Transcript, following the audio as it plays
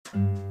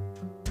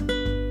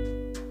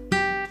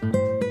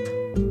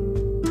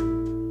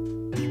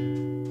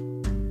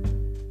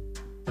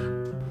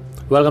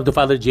Welcome to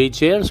Father J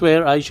Shares,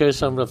 where I share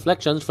some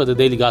reflections for the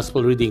daily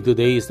gospel reading.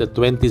 Today is the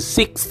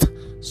 26th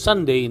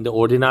Sunday in the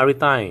Ordinary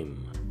Time.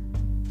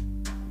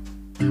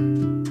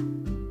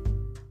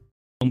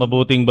 Ang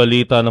mabuting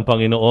balita ng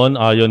Panginoon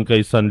ayon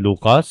kay San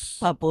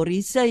Lucas. Papuri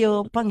sa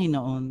iyo,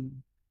 Panginoon.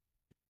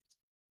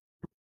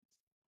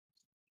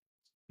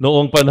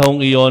 Noong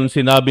panahong iyon,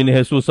 sinabi ni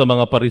Jesus sa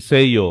mga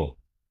Pariseyo,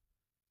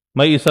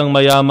 may isang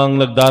mayamang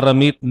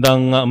nagdaramit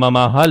ng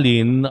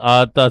mamahalin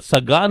at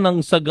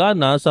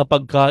saganang-sagana sa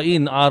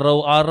pagkain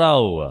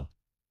araw-araw.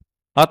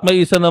 At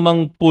may isa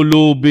namang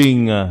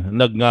pulubing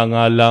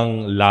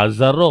nagngangalang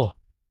Lazaro,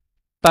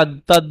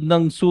 tad-tad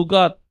ng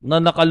sugat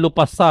na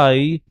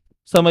nakalupasay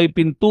sa may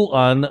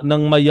pintuan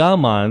ng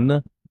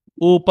mayaman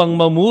upang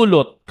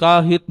mamulot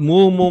kahit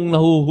mumong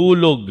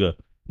nahuhulog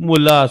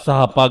mula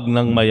sa hapag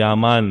ng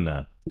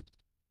mayaman.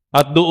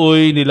 At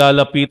dooy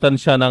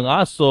nilalapitan siya ng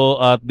aso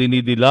at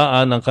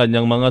dinidilaan ang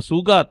kanyang mga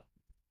sugat.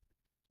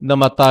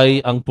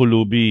 Namatay ang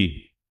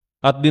pulubi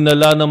at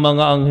dinala ng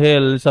mga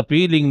anghel sa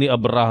piling ni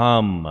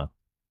Abraham.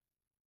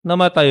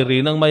 Namatay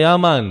rin ang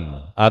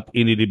mayaman at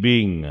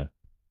inilibing.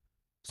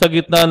 Sa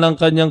gitna ng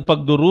kanyang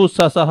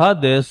pagdurusa sa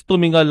Hades,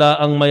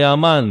 tumingala ang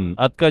mayaman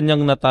at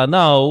kanyang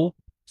natanaw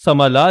sa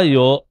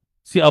malayo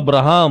si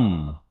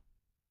Abraham,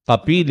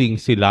 kapiling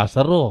si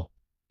Lazaro.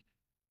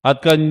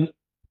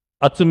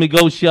 At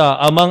sumigaw siya,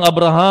 Amang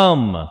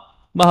Abraham,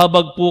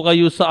 mahabag po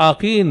kayo sa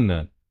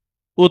akin.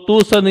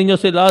 Utusan ninyo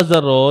si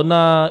Lazaro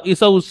na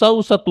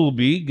isawsaw sa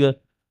tubig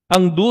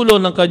ang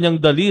dulo ng kanyang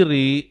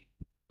daliri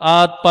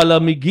at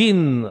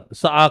palamigin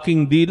sa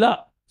aking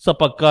dila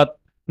sapagkat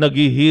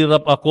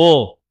naghihirap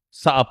ako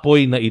sa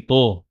apoy na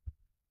ito.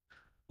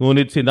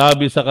 Ngunit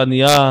sinabi sa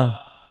kanya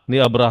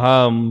ni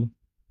Abraham,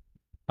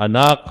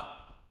 Anak,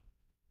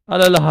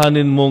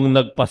 alalahanin mong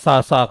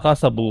nagpasasa ka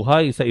sa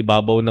buhay sa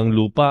ibabaw ng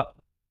lupa.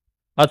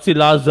 At si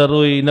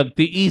Lazaro'y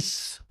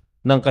nagtiis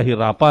ng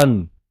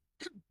kahirapan.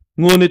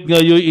 Ngunit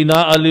ngayon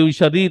inaaliw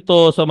siya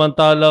dito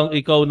samantalang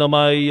ikaw na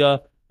may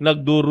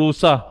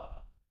nagdurusa.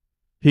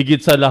 Higit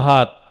sa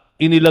lahat,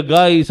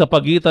 inilagay sa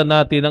pagitan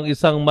natin ang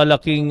isang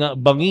malaking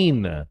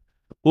bangin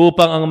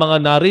upang ang mga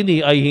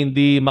narini ay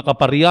hindi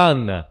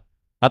makaparian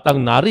at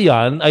ang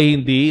nariyan ay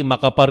hindi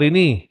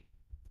makaparini.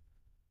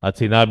 At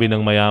sinabi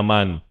ng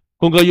mayaman,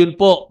 Kung gayon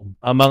po,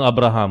 Amang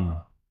Abraham,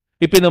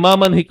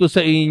 ipinamamanhi ko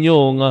sa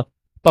inyong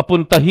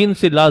papuntahin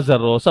si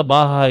Lazaro sa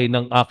bahay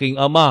ng aking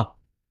ama,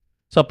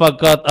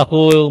 sapagkat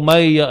ako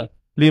may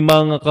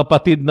 5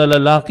 kapatid na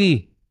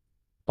lalaki.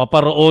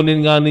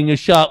 Paparoonin nga ninyo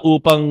siya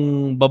upang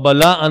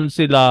babalaan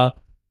sila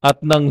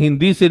at nang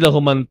hindi sila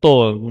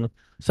humantong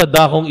sa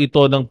dakong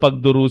ito ng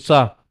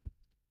pagdurusa.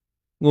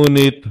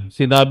 Ngunit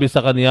sinabi sa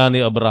kanya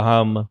ni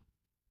Abraham,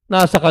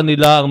 nasa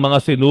kanila ang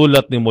mga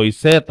sinulat ni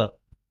Moises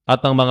at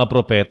ang mga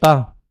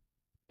propeta.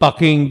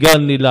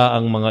 Pakinggan nila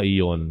ang mga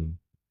iyon.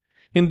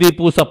 Hindi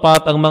po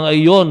sapat ang mga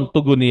iyon,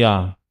 tugon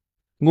niya.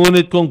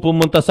 Ngunit kung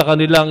pumunta sa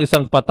kanila ang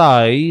isang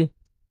patay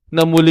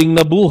na muling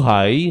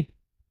nabuhay,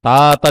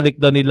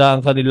 tatalikdan nila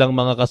ang kanilang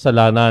mga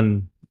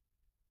kasalanan.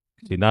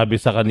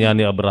 Sinabi sa kanya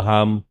ni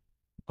Abraham,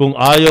 kung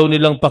ayaw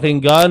nilang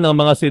pakinggan ang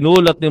mga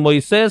sinulat ni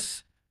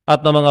Moises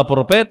at ng mga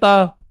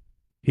propeta,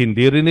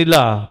 hindi rin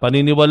nila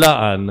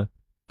paniniwalaan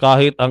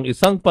kahit ang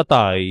isang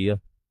patay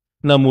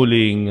na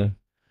muling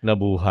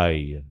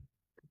nabuhay.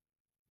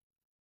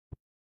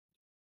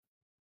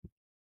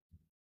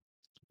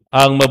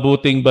 Ang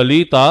mabuting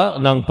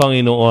balita ng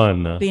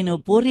Panginoon.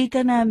 Pinupuri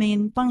ka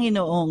namin,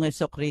 Panginoong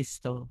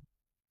Jesucristo.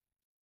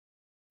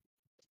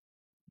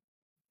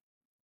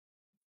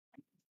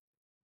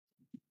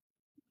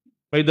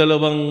 May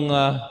dalawang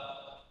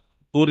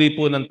uri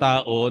po ng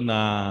tao na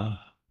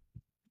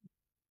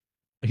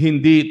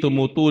hindi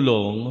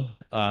tumutulong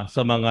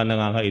sa mga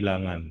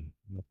nangangailangan.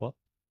 Ano po?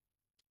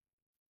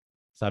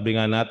 Sabi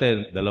nga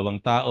natin,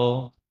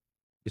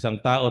 isang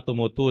tao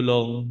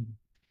tumutulong,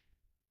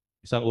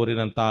 isang uri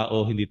ng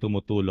tao hindi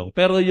tumutulong.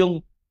 Pero yung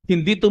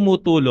hindi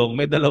tumutulong,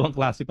 may dalawang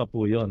klase pa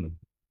po yun.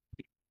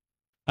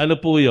 Ano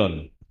po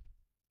yun?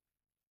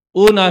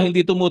 Una,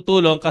 hindi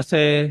tumutulong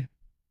kasi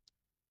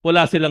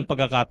wala silang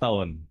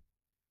pagkakataon.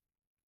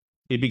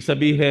 Ibig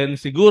sabihin,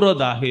 siguro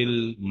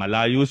dahil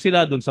malayo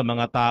sila dun sa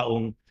mga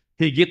taong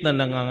higit na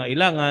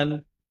nangangailangan,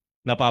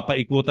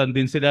 napapaikutan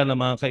din sila ng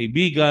mga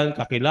kaibigan,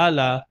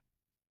 kakilala,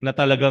 na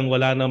talagang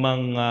wala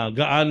namang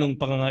gaanong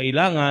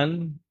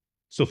pangangailangan,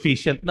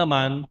 sufficient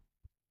naman,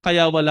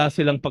 kaya wala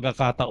silang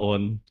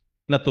pagkakataon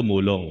na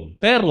tumulong.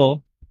 Pero,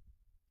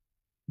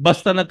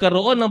 basta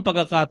nagkaroon ng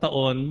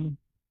pagkakataon,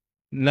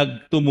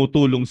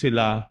 nagtumutulong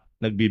sila,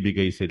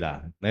 nagbibigay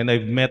sila. And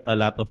I've met a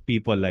lot of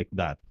people like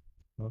that.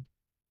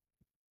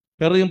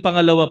 Pero yung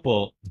pangalawa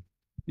po,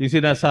 yung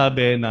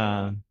sinasabi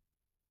na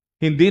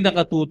hindi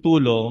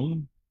nakatutulong,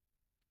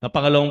 na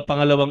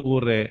pangalawang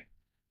uri,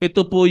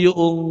 ito po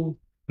yung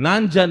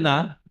nandyan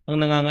na ang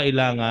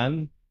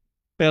nangangailangan,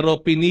 pero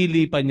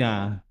pinili pa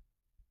niya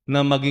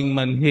na maging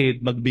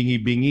manhid,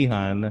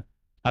 magbingi-bingihan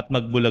at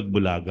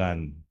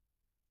magbulag-bulagan.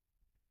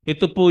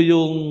 Ito po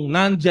yung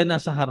nandyan na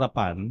sa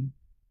harapan,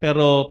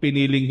 pero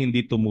piniling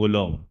hindi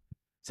tumulong.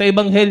 Sa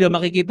Ebanghelyo,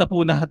 makikita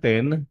po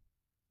natin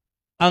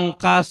ang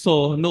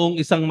kaso noong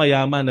isang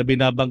mayaman na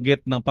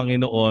binabanggit ng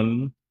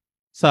Panginoon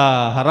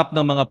sa harap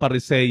ng mga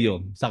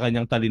Pariseyo sa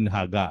kanyang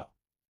talinhaga.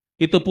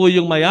 Ito po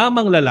yung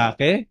mayamang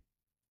lalaki,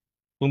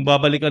 kung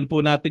babalikan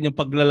po natin yung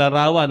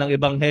paglalarawan ng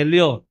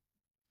Ebanghelyo,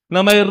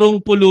 na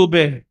mayroong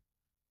pulube.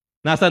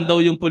 Nasaan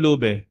daw yung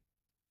pulube?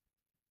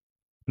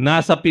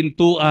 Nasa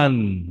pintuan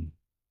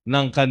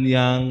ng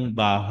kanyang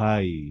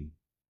bahay.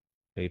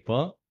 Okay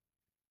po?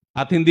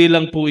 At hindi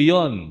lang po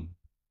iyon.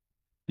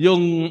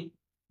 Yung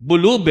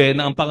bulube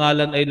na ang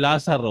pangalan ay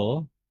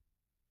Lazaro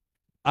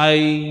ay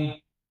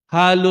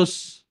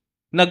halos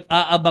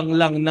nag-aabang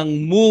lang ng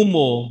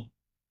mumo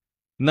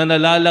na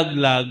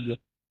nalalaglag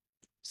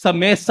sa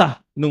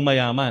mesa ng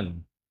mayaman.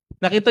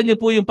 Nakita niyo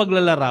po yung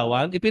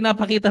paglalarawan?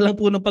 Ipinapakita lang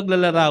po ng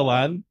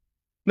paglalarawan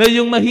na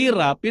yung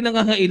mahirap,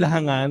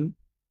 pinangangailangan,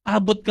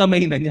 abot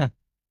kamay na niya.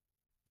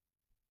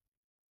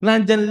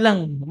 Nandyan lang,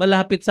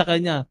 malapit sa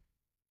kanya.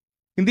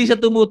 Hindi siya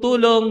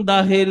tumutulong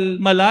dahil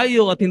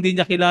malayo at hindi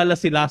niya kilala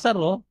si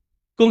Lazaro,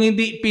 kung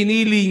hindi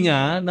pinili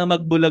niya na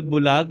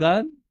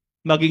magbulag-bulagan,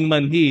 maging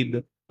manhid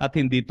at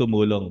hindi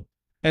tumulong.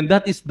 And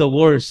that is the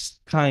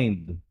worst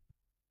kind.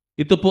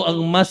 Ito po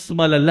ang mas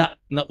malala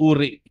na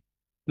uri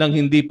ng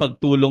hindi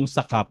pagtulong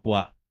sa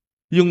kapwa.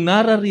 Yung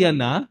narariyan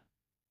na,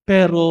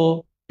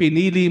 pero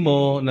pinili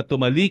mo na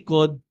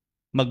tumalikod,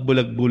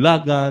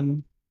 magbulag-bulagan,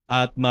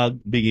 at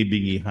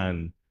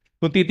magbingi-bingihan.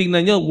 Kung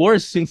titingnan nyo,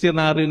 worse yung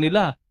senaryo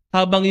nila.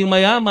 Habang yung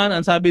mayaman,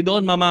 ang sabi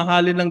doon,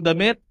 mamahalin ng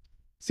damit,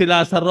 si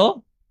Lazaro,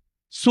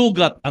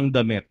 sugat ang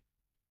damit.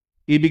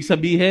 Ibig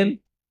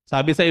sabihin,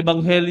 sabi sa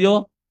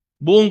Ebanghelyo,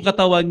 buong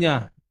katawan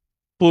niya,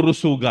 puro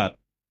sugat.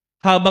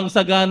 Habang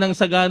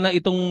saganang-sagana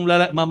itong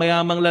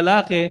mamayamang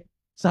lalaki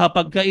sa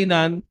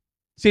hapagkainan,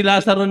 si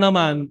Lazaro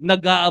naman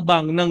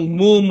nag-aabang ng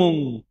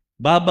mumong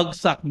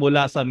babagsak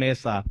mula sa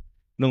mesa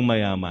ng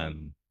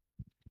mayaman.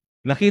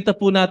 Nakita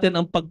po natin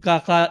ang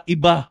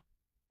pagkakaiba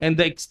and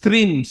the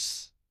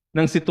extremes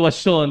ng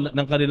sitwasyon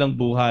ng kanilang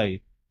buhay.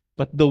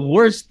 But the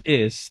worst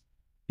is,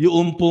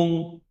 yung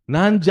pong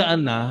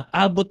nandyan na,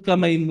 abot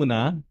kamay mo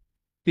na,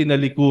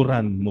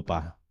 tinalikuran mo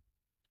pa.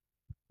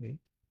 Okay.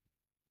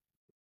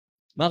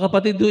 Mga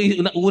kapatid,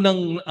 yung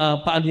unang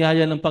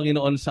paanyaya ng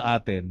Panginoon sa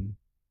atin,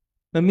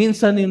 na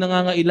minsan yung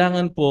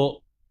nangangailangan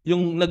po,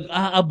 yung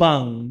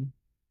nag-aabang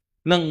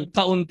ng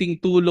kaunting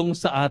tulong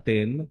sa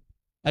atin,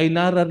 ay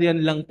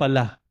narariyan lang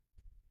pala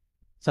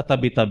sa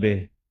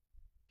tabi-tabi.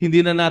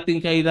 Hindi na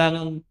natin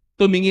kailangang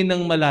tumingin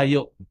ng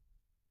malayo.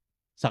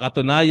 Sa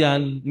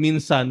katunayan,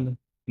 minsan,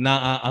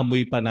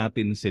 naaamoy pa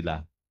natin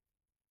sila.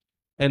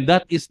 And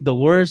that is the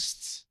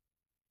worst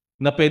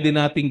na pwede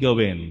nating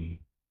gawin.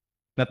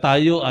 Na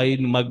tayo ay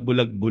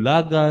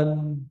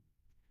magbulag-bulagan,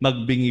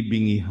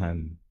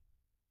 magbingi-bingihan.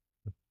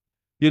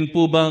 Yun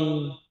po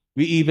bang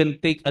we even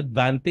take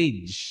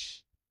advantage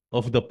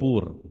of the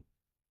poor?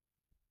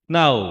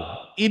 Now,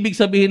 ibig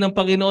sabihin ng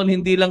Panginoon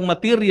hindi lang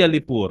materially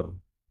poor.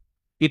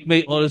 It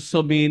may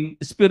also mean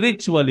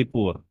spiritually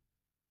poor.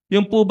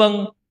 Yung po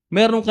bang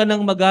meron ka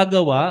nang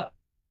magagawa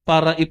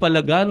para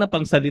ipalaganap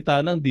ang salita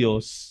ng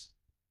Diyos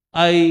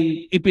ay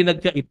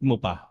ipinagkait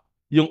mo pa.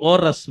 Yung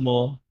oras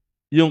mo,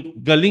 yung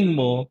galing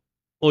mo,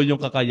 o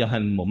yung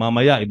kakayahan mo.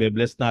 Mamaya,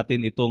 i-bless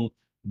natin itong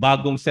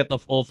bagong set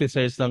of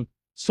officers ng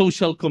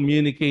Social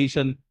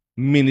Communication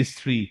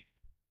Ministry.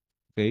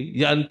 Okay?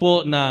 Yan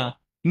po na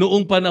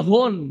noong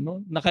panahon,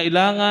 no, na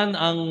kailangan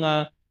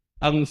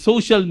ang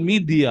social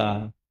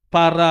media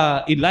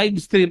para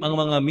i-livestream ang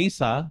mga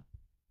misa,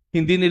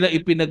 hindi nila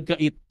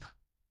ipinagkait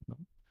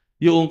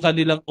yung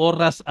kanilang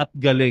oras at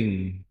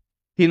galing.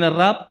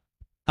 Hinarap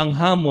ang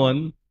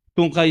hamon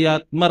kung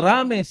kaya't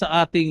marami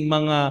sa ating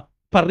mga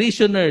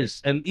parishioners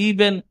and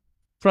even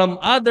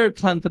from other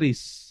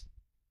countries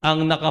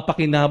ang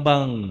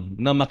nakapakinabang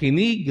na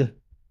makinig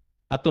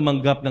at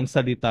tumanggap ng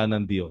salita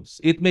ng Diyos.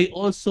 It may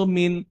also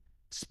mean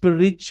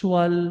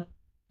spiritual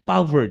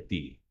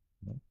poverty.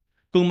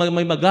 Kung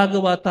may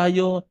magagawa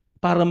tayo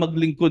para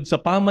maglingkod sa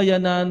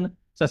pamayanan,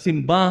 sa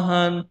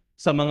simbahan,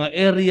 sa mga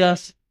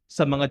areas,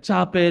 sa mga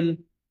chapel,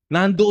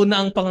 nandoon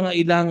na ang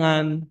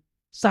pangangailangan,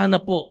 sana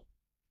po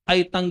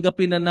ay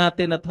tanggapin na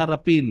natin at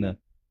harapin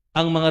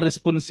ang mga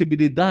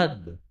responsibilidad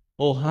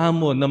o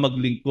hamon na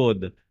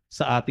maglingkod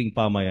sa ating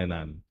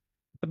pamayanan.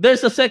 But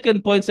there's a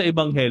second point sa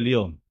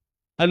Ebanghelyo.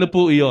 Ano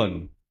po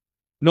iyon?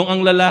 Nung ang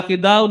lalaki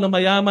daw na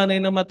mayaman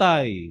ay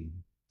namatay,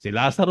 si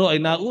Lazaro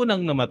ay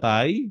naunang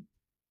namatay,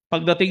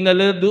 pagdating na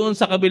doon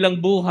sa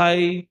kabilang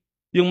buhay,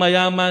 yung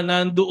mayaman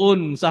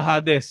nandoon sa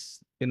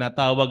Hades,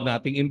 tinatawag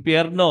nating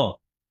impyerno.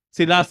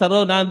 Si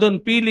Lazaro nandun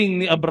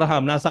piling ni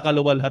Abraham, nasa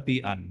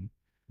kaluwalhatian.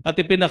 At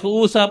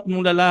ipinakuusap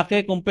ng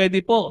lalaki kung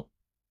pwede po,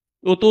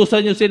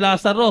 utusan niyo si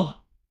Lazaro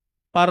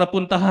para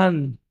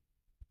puntahan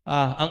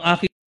ang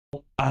aking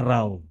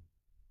araw.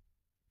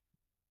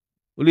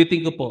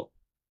 Ulitin ko po,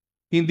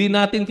 hindi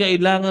natin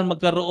kailangan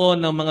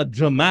magkaroon ng mga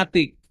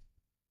dramatic,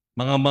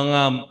 mga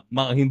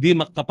hindi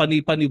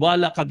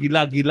makapani-paniwala,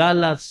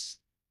 kagila-gilalas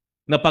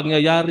na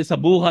pangyayari sa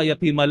buhay at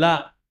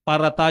himala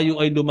para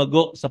tayo ay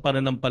lumago sa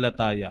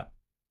pananampalataya.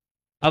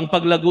 ang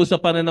paglago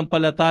sa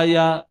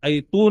pananampalataya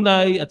ay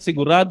tunay at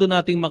sigurado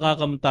nating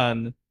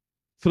makakamtan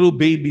through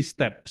baby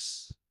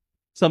steps.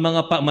 Sa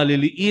mga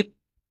maliliit,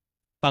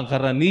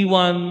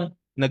 pangkaraniwan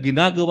na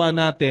ginagawa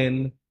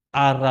natin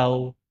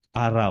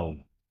araw-araw.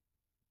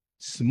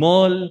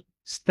 Small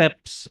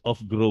steps of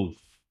growth.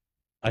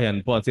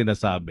 Ayan po ang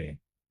sinasabi.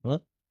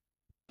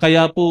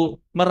 Kaya po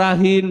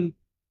marahil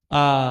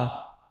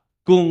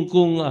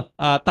kung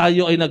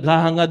tayo ay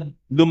naghahangad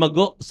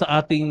lumago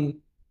sa ating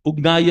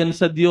ugnayan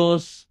sa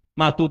Diyos,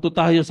 matuto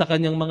tayo sa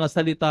kanyang mga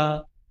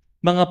salita,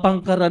 mga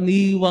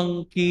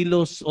pangkaraniwang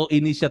kilos o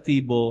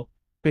inisyatibo,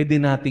 pwede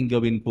nating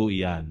gawin po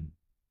iyan.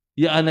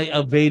 Yan ay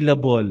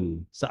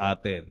available sa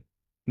atin.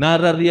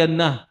 Narariyan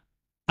na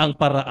ang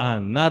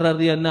paraan,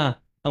 narariyan na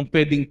ang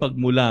pwedeng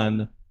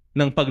pagmulan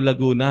ng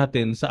paglago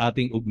natin sa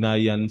ating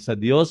ugnayan sa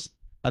Diyos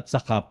at sa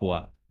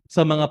kapwa.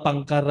 Sa mga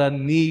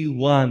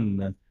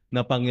pangkaraniwan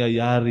na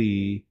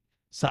pangyayari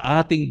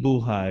sa ating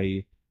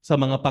buhay, sa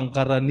mga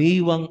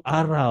pangkaraniwang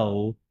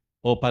araw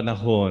o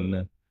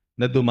panahon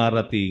na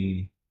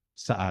dumarating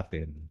sa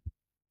atin.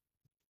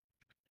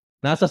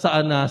 Nasa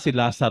saan na si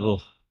Lazaro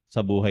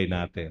sa buhay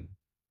natin?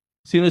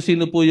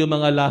 Sino-sino po yung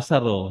mga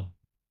Lazaro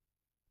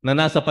na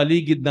nasa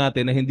paligid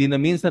natin na hindi na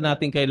minsan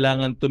natin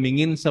kailangan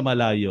tumingin sa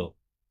malayo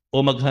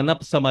o maghanap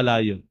sa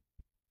malayo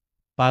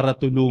para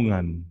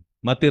tulungan,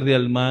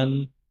 material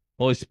man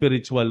o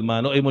spiritual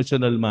man o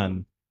emotional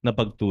man na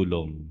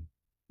pagtulong?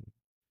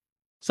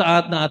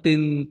 Saan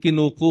natin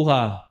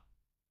kinukuha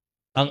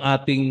ang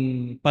ating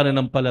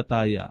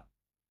pananampalataya?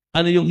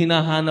 Ano yung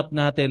hinahanap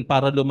natin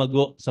para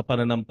lumago sa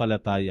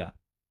pananampalataya?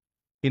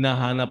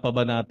 Hinahanap pa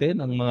ba natin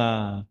ang mga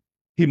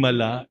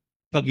himala,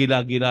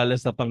 kagila-gilala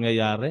sa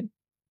pangyayari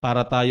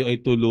para tayo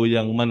ay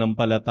tuluyang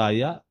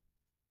manampalataya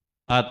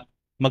at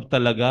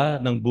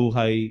magtalaga ng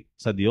buhay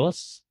sa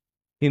Diyos?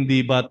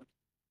 Hindi ba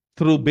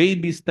through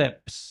baby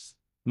steps,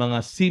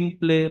 mga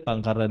simple,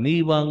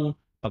 pangkaraniwang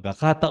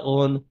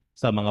pagkakataon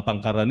sa mga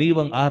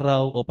pangkaraniwang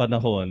araw o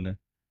panahon,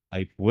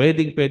 ay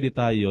pwede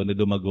tayo na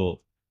lumago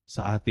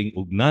sa ating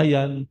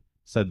ugnayan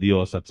sa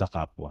Diyos at sa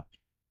kapwa.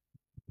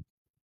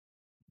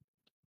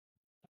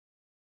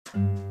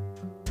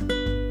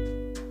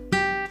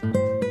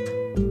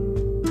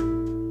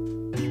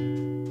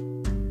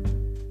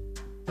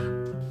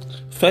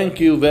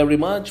 Thank you very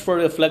much for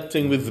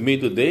reflecting with me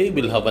today.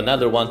 We'll have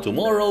another one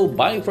tomorrow.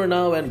 Bye for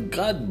now and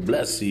God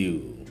bless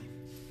you.